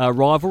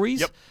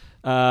rivalries. Yep.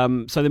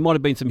 So there might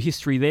have been some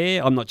history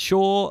there. I'm not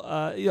sure.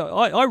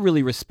 I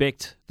really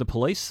respect the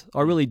police.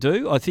 I really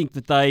do. I think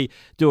that they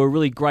do a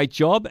really great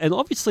job, and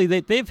obviously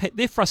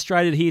they're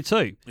frustrated here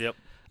too. Yep.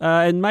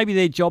 And maybe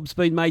their job's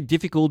been made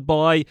difficult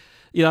by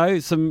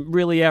some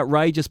really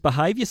outrageous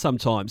behaviour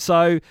sometimes.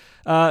 So,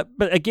 but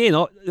again,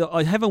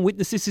 I haven't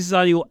witnessed this. This is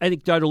only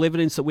anecdotal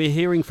evidence that we're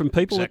hearing from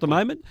people at the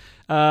moment.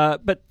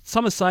 But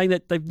some are saying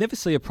that they've never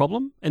seen a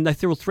problem and they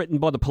feel threatened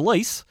by the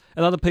police.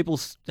 And other people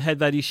had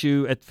that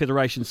issue at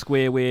Federation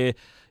Square where,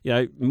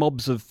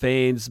 mobs of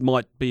fans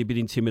might be a bit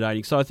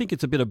intimidating. So I think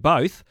it's a bit of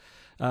both.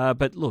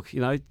 But look,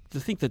 to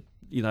think that,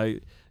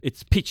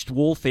 it's pitched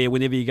warfare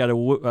whenever you go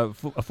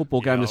to a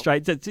football game in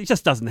Australia. It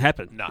just doesn't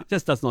happen. No. It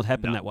just does not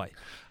happen that way.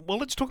 Well,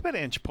 let's talk about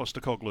Ange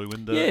Postecoglou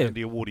and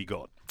the award he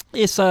got.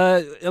 Yes,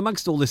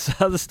 amongst all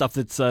this other stuff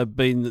that's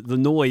been the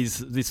noise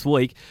this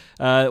week,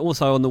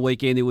 also on the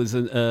weekend it was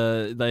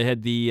they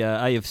had the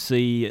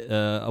AFC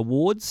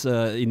awards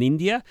in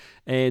India,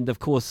 and of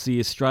course the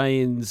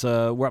Australians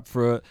were up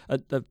for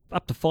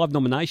up to 5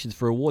 nominations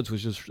for awards,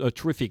 which was a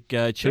terrific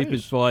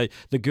achievement by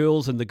the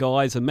girls and the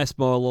guys. And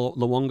Massimo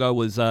Luongo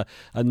was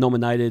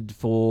nominated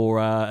for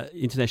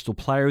International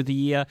Player of the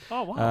Year.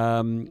 Oh,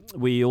 wow.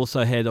 We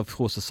also had, of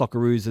course, the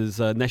Socceroos as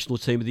National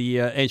Team of the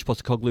Year. Ange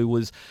Postecoglou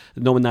was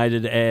nominated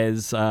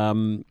as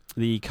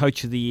the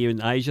Coach of the Year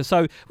in Asia.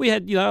 So we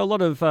had, a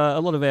lot of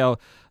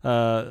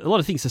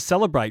things to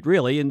celebrate,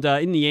 really. And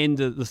in the end,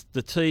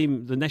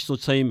 the national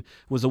team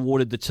was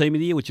awarded the Team of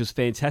the Year, which was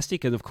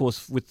fantastic. And of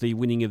course, with the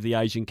winning of the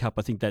Asian Cup,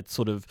 I think that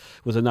sort of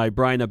was a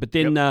no-brainer. But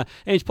then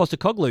Ange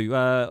Postecoglou,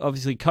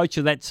 obviously coach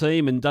of that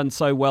team, and done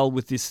so well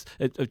with this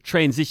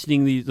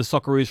transitioning the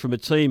Socceroos from a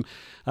team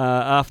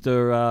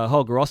after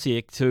Holger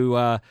Osiek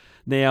to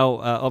now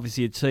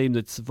obviously a team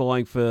that's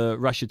vying for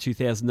Russia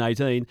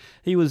 2018.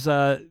 He was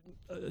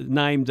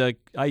named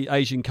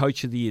Asian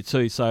Coach of the Year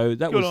too, so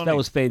that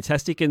was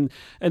fantastic. And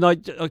I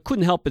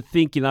couldn't help but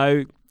think, he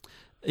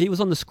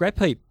was on the scrap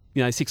heap,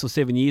 6 or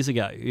 7 years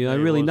ago.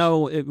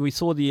 We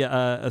saw the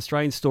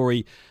Australian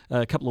story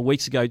a couple of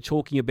weeks ago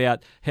talking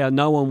about how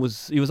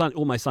he was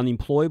almost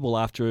unemployable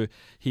after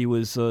he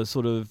was I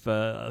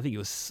think it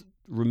was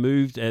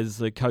removed as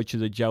the coach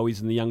of the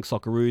Joeys and the Young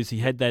Socceroos. He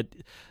had that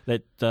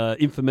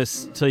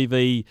infamous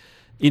TV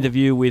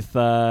interview with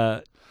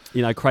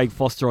Craig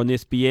Foster on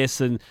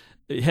SBS, and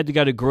he had to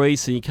go to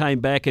Greece, and he came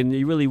back, and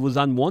he really was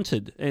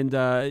unwanted. And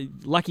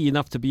lucky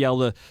enough to be able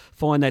to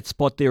find that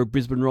spot there at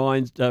Brisbane Roar,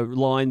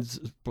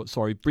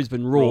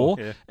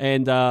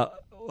 and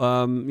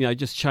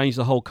just changed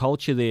the whole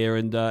culture there,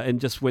 and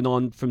just went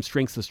on from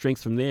strength to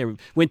strength from there.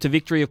 Went to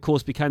Victory, of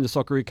course, became the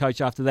Socceroo coach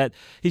after that.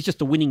 He's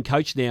just a winning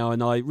coach now,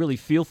 and I really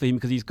feel for him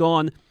because he's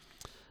gone.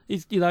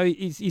 He's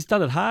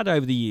done it hard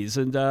over the years,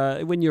 and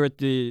when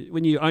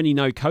you only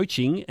know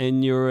coaching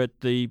and you're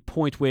at the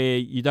point where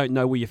you don't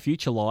know where your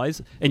future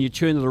lies, and you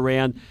turn it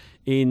around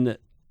in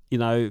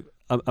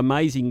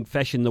amazing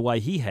fashion the way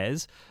he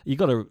has, you've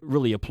got to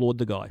really applaud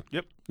the guy.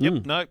 Yep.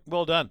 Yep. No,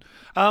 well done.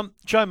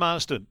 Joe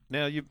Marsden.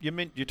 Now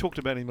you talked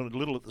about him a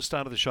little at the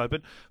start of the show,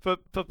 but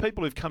for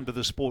people who've come to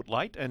the sport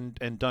late and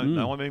don't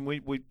know, I mean,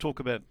 we talk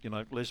about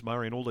Les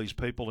Murray and all these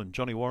people and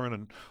Johnny Warren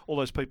and all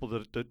those people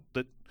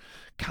that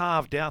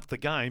carved out the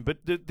game, but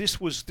this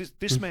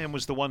man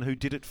was the one who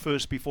did it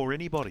first before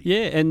anybody.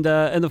 Yeah, and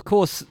of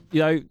course,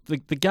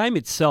 the game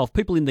itself,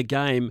 people in the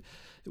game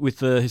with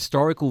the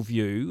historical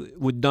view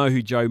would know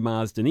who Joe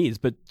Marsden is,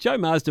 but Joe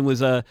Marsden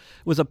was a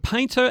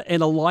painter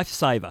and a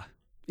lifesaver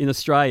in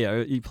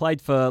Australia. He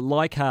played for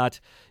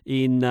Leichhardt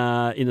in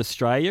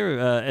Australia,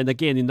 and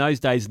again in those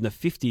days in the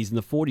 50s, in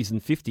the 40s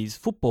and 50s,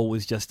 football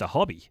was just a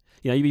hobby.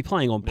 You'd be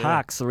playing on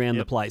parks around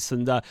the place.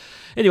 And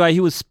anyway, he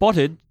was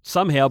spotted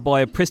somehow by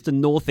a Preston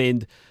North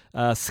End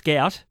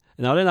scout.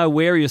 And I don't know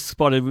where he was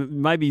spotted.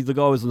 Maybe the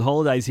guy was on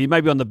holidays here,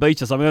 maybe on the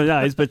beach or something, who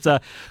knows.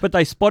 But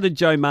they spotted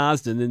Joe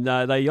Marsden,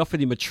 and they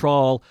offered him a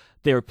trial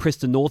there at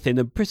Preston North End.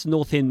 And Preston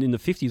North End in the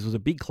 50s was a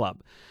big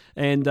club.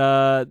 And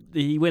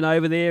he went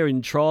over there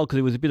in trial because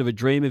it was a bit of a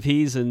dream of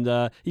his.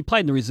 And he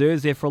played in the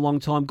reserves there for a long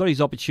time, got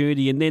his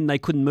opportunity, and then they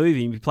couldn't move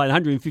him. He played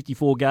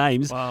 154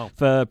 games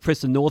for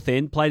Preston North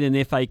End, played in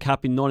an FA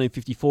Cup in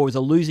 1954. It was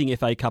a losing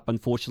FA Cup,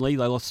 unfortunately.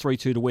 They lost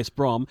 3-2 to West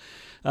Brom.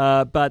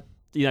 But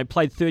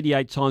played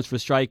 38 times for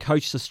Australia,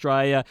 coached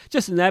Australia,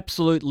 just an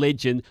absolute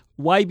legend,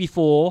 way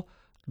before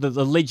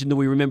the legend that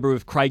we remember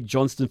of Craig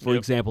Johnston, for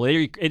example.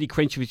 Eddie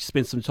Krenchevich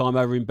spent some time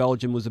over in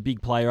Belgium, was a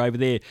big player over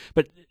there.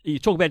 But you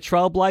talk about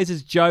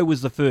trailblazers, Joe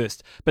was the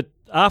first. But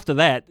after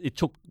that, it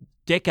took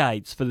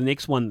decades for the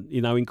next one,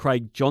 in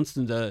Craig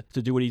Johnston to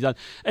do what he's done.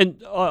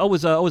 And I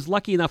was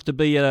lucky enough to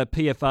be at a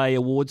PFA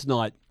awards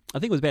night. I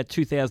think it was about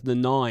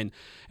 2009,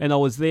 and I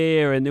was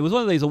there, and it was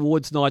one of these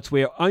awards nights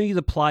where only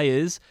the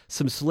players,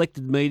 some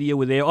selected media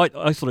were there.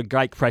 I sort of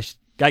gate crashed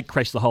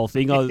the whole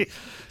thing.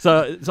 It's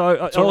all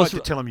right to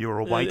tell them you were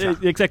a waiter.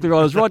 Exactly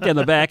right. I was right down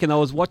the back, and I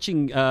was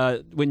watching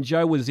when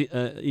Joe was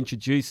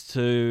introduced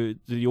to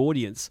the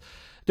audience.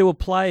 There were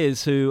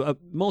players who are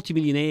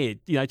multimillionaire.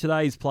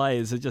 Today's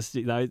players are just,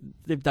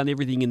 they've done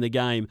everything in the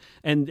game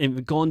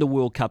and gone to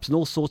World Cups and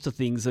all sorts of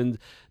things. And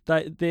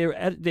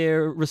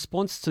their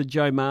response to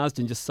Joe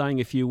Marsden just saying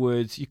a few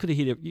words, you could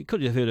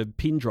have heard a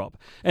pin drop.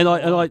 And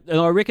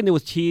I reckon there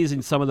was tears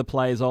in some of the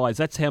players' eyes.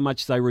 That's how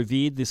much they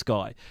revered this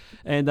guy.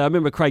 And I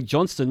remember Craig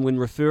Johnston, when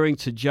referring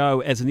to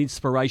Joe as an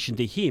inspiration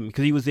to him,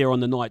 because he was there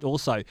on the night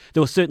also,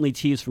 there were certainly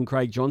tears from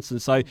Craig Johnston.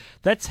 So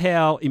that's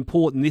how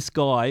important this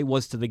guy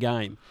was to the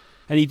game.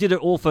 And he did it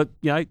all for,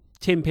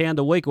 £10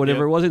 a week or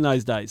whatever it was in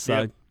those days.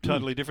 So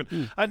totally different.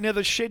 Now,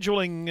 the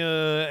scheduling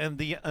and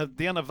the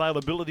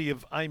unavailability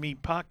of Amy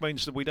Park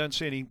means that we don't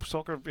see any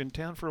soccer in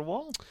town for a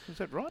while. Is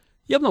that right?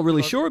 Yeah, I'm not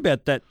really sure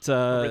about that.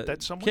 I read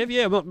that somewhere. Kev,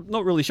 yeah, I'm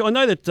not really sure. I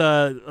know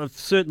that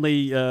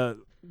certainly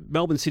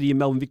Melbourne City and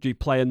Melbourne Victory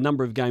play a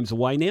number of games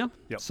away now.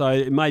 Yep. So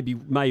it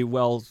may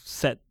well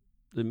set.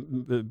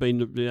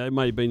 It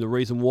may have been the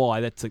reason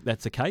why that's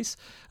the case,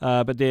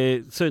 but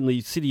they're certainly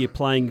City are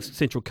playing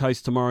Central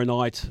Coast tomorrow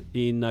night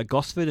in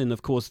Gosford, and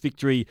of course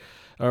Victory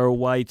are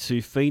away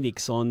to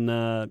Phoenix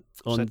on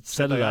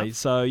Saturday.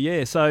 So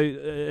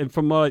and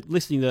from my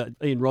listening to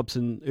Ian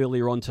Robson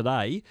earlier on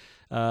today,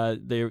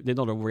 they're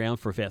not around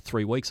for about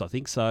 3 weeks, I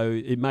think. So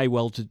it may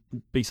well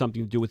be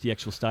something to do with the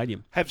actual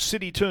stadium. Have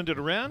City turned it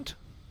around?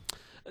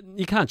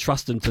 You can't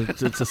trust them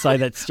to say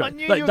that straight.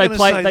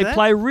 They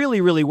play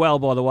really, really well,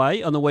 by the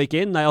way, on the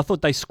weekend. I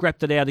thought they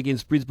scrapped it out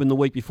against Brisbane the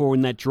week before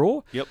in that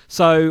draw. Yep.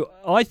 So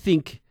I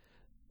think,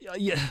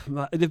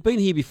 they've been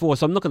here before,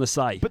 so I'm not going to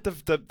say. But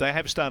they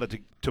have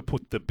started to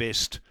put the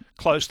best,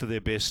 close to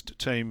their best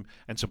team,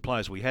 and some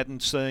players we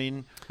hadn't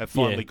seen have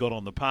finally got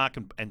on the park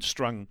and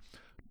strung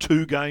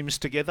 2 games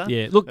together.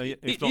 Yeah, look,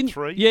 if not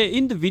 3. Yeah,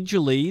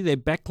 individually, their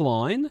back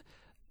line.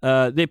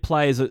 They're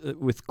players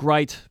with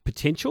great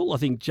potential. I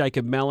think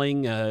Jacob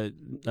Malling,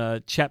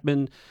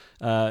 Chapman,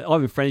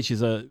 Ivan French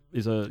is a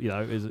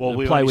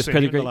player with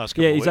pedigree.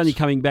 He's only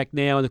coming back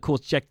now, and of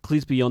course Jack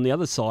Clisby on the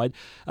other side.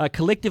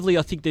 Collectively,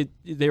 I think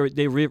they're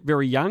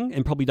very young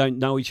and probably don't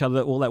know each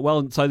other all that well.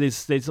 And so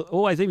there's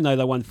always, even though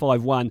they won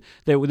 5-1,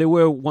 there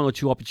were 1 or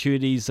 2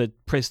 opportunities that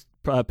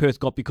Perth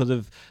got because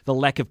of the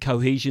lack of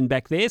cohesion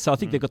back there. So I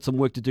think they've got some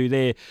work to do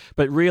there.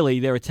 But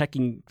really, their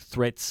attacking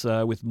threats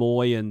with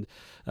Moy and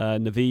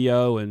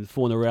Navillo and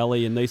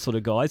Fornarelli and these sort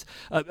of guys.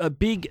 A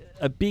big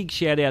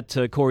shout out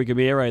to Corey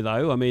Gamero,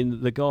 though. I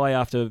mean, the guy,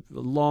 after a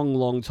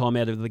long time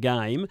out of the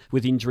game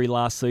with injury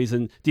last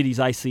season, did his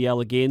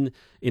ACL again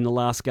in the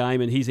last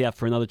game, and he's out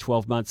for another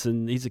 12 months,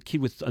 and he's a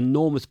kid with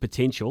enormous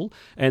potential,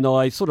 and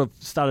I sort of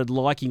started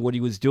liking what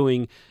he was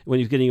doing when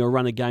he was getting a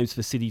run of games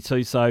for City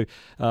too, so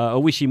I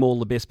wish him all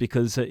the best,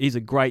 because he's a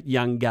great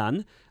young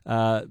gun,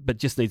 but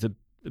just needs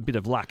a a bit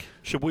of luck.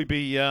 Should we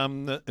be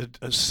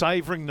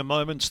savouring the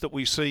moments that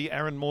we see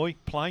Aaron Moy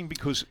playing,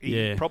 because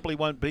he probably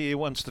won't be here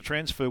once the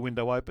transfer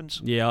window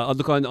opens? Yeah,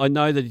 look, I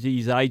know that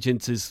his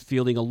agent is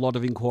fielding a lot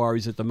of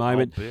inquiries at the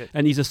moment,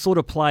 and he's a sort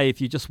of player, if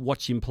you just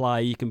watch him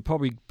play, you can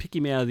probably pick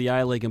him out of the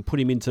A-League and put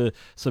him into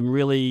some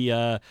really,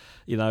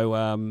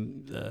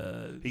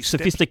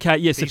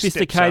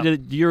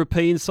 sophisticated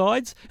European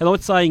sides. And I'm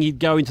not saying he'd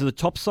go into the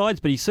top sides,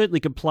 but he certainly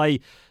could play,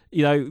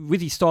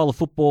 with his style of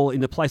football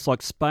in a place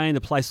like Spain,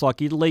 a place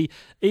like Italy,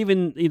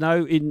 even, in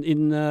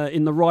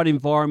the right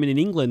environment in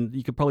England,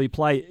 you could probably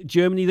play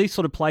Germany, these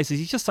sort of places.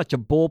 He's just such a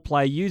ball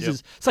player,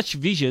 uses such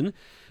vision,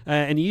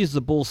 and he uses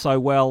the ball so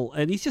well,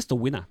 and he's just a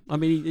winner. I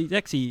mean, he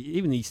actually,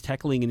 even his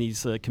tackling and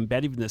his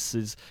combativeness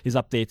is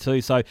up there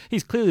too. So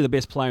he's clearly the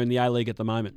best player in the A-League at the moment.